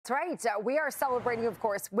right. We are celebrating, of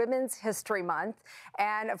course, Women's History Month,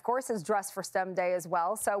 and of course, it's Dress for STEM Day as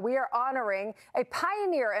well. So we are honoring a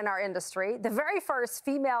pioneer in our industry, the very first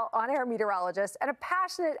female on-air meteorologist, and a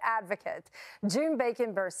passionate advocate, June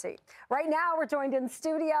Bacon-Bercey. Right now, we're joined in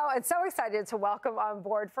studio and so excited to welcome on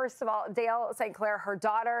board, first of all, Dale St. Clair, her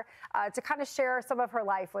daughter, to kind of share some of her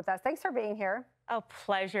life with us. Thanks for being here. Oh,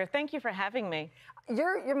 pleasure. Thank you for having me.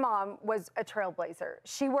 Your mom was a trailblazer.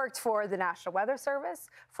 She worked for the National Weather Service,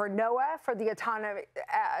 for NOAA, for the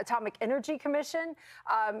Atomic Energy Commission.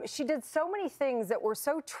 She did so many things that were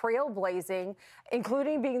so trailblazing,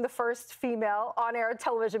 including being the first female on-air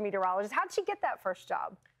television meteorologist. How did she get that first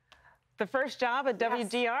job? The first job at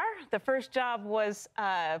WGR? Yes. The first job was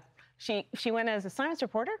she went as a science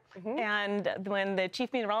reporter, and when the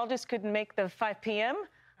chief meteorologist couldn't make the 5 p.m.,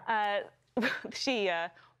 she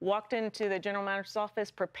walked into the general manager's office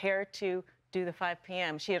prepared to do the 5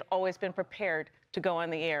 p.m. She had always been prepared to go on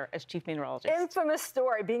the air as chief meteorologist. Infamous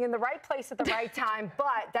story, being in the right place at the right time,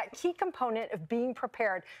 but that key component of being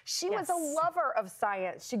prepared. She was a lover of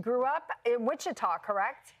science. She grew up in Wichita,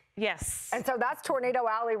 correct? Yes. And so that's Tornado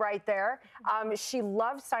Alley right there. She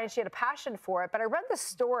loved science. She had a passion for it. But I read the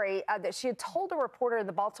story that she had told a reporter in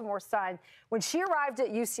the Baltimore Sun when she arrived at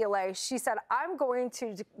UCLA. She said, I'm going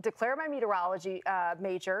to declare my meteorology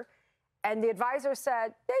major. And the advisor said,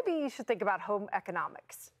 maybe you should think about home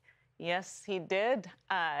economics. Yes, he did.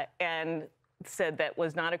 And said that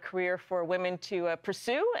was not a career for women to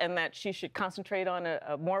pursue, and that she should concentrate on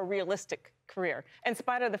a more realistic career, in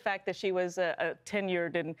spite of the fact that she was a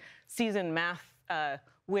tenured and seasoned math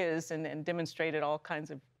whiz and demonstrated all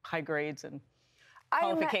kinds of high grades and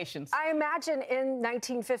qualifications. I imagine in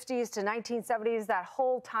 1950s to 1970s, that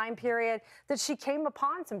whole time period, that she came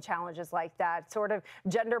upon some challenges like that, sort of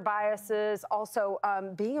gender biases, also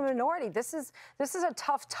being a minority. This is a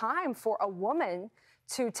tough time for a woman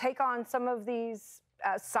to take on some of these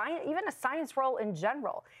science, even a science role in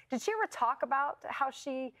general. Did she ever talk about how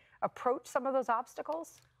she approached some of those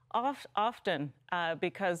obstacles? Often,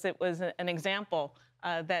 because it was an example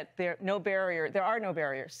that there are no barriers,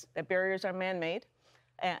 that barriers are man-made,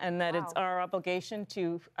 and that it's our obligation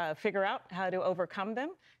to figure out how to overcome them.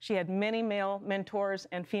 She had many male mentors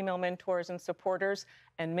and female mentors and supporters,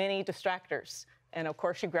 and many distractors. And of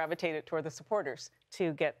course, she gravitated toward the supporters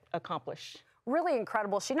to get accomplished. Really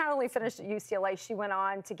incredible. She not only finished at UCLA, she went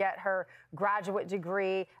on to get her graduate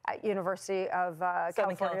degree at University of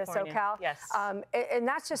California, SoCal. Yes. And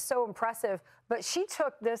that's just so impressive. But she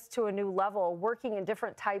took this to a new level, working in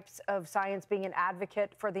different types of science, being an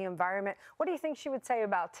advocate for the environment. What do you think she would say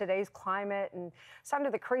about today's climate and some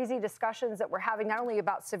of the crazy discussions that we're having, not only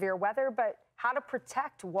about severe weather, but how to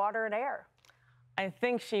protect water and air? I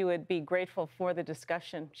think she would be grateful for the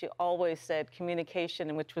discussion. She always said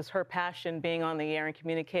communication, which was her passion, being on the air and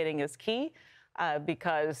communicating is key,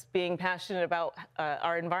 because being passionate about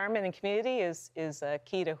our environment and community is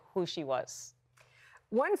key to who she was.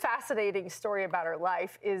 One fascinating story about her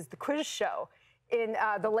life is the quiz show. In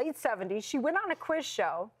the late 70s, she went on a quiz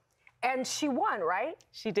show, and she won, right?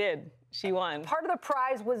 She did. She won. Part of the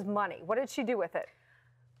prize was money. What did she do with it?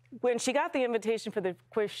 When she got the invitation for the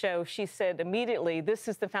quiz show, she said immediately, this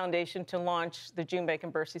is the foundation to launch the June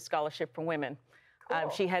Bacon-Bercey Scholarship for Women. Cool.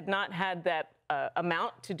 She had not had that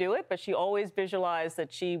amount to do it, but she always visualized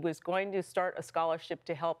that she was going to start a scholarship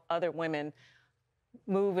to help other women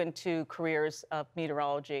move into careers of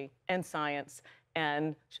meteorology and science,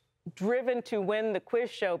 and driven to win the quiz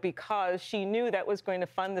show because she knew that was going to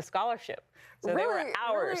fund the scholarship. So they were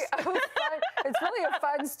hours. Really, it's really a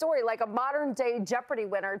fun story, like a modern-day Jeopardy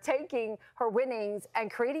winner taking her winnings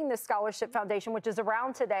and creating this scholarship foundation, which is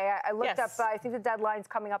around today. I looked up, I think the deadline's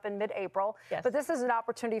coming up in mid-April. Yes. But this is an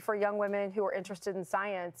opportunity for young women who are interested in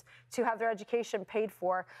science to have their education paid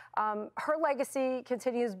for. Her legacy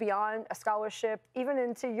continues beyond a scholarship, even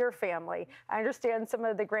into your family. I understand some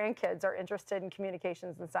of the grandkids are interested in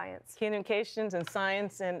communications and science. Communications and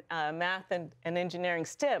science and math and engineering,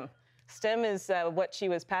 STEM. STEM is what she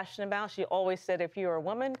was passionate about. She always said, if you're a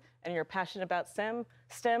woman and you're passionate about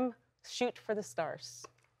STEM, shoot for the stars.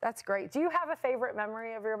 That's great. Do you have a favorite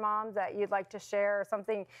memory of your mom that you'd like to share, or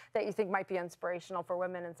something that you think might be inspirational for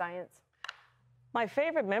women in science? My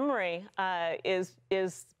favorite memory is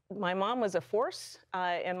my mom was a force,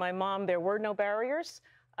 and my mom, there were no barriers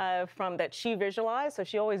from that she visualized. So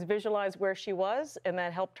she always visualized where she was, and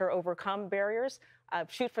that helped her overcome barriers.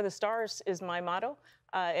 Shoot for the stars is my motto.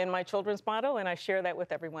 And my children's motto, and I share that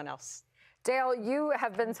with everyone else. Dale, you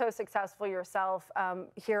have been so successful yourself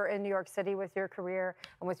here in New York City with your career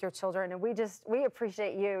and with your children, and we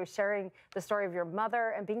appreciate you sharing the story of your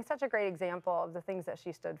mother and being such a great example of the things that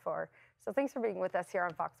she stood for. So thanks for being with us here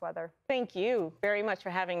on Fox Weather. Thank you very much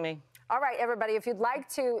for having me. All right, everybody, if you'd like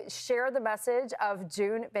to share the message of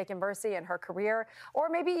June Bacon-Bercey and her career, or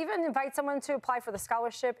maybe even invite someone to apply for the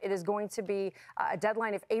scholarship, it is going to be a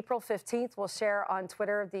deadline of April 15th. We'll share on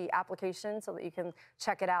Twitter the application so that you can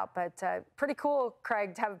check it out. But pretty cool,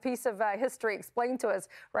 Craig, to have a piece of history explained to us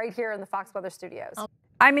right here in the Fox Weather studios.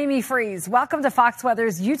 I'm Amy Freeze. Welcome to Fox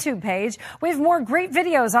Weather's YouTube page. We have more great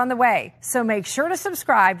videos on the way, so make sure to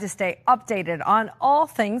subscribe to stay updated on all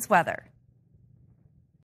things weather.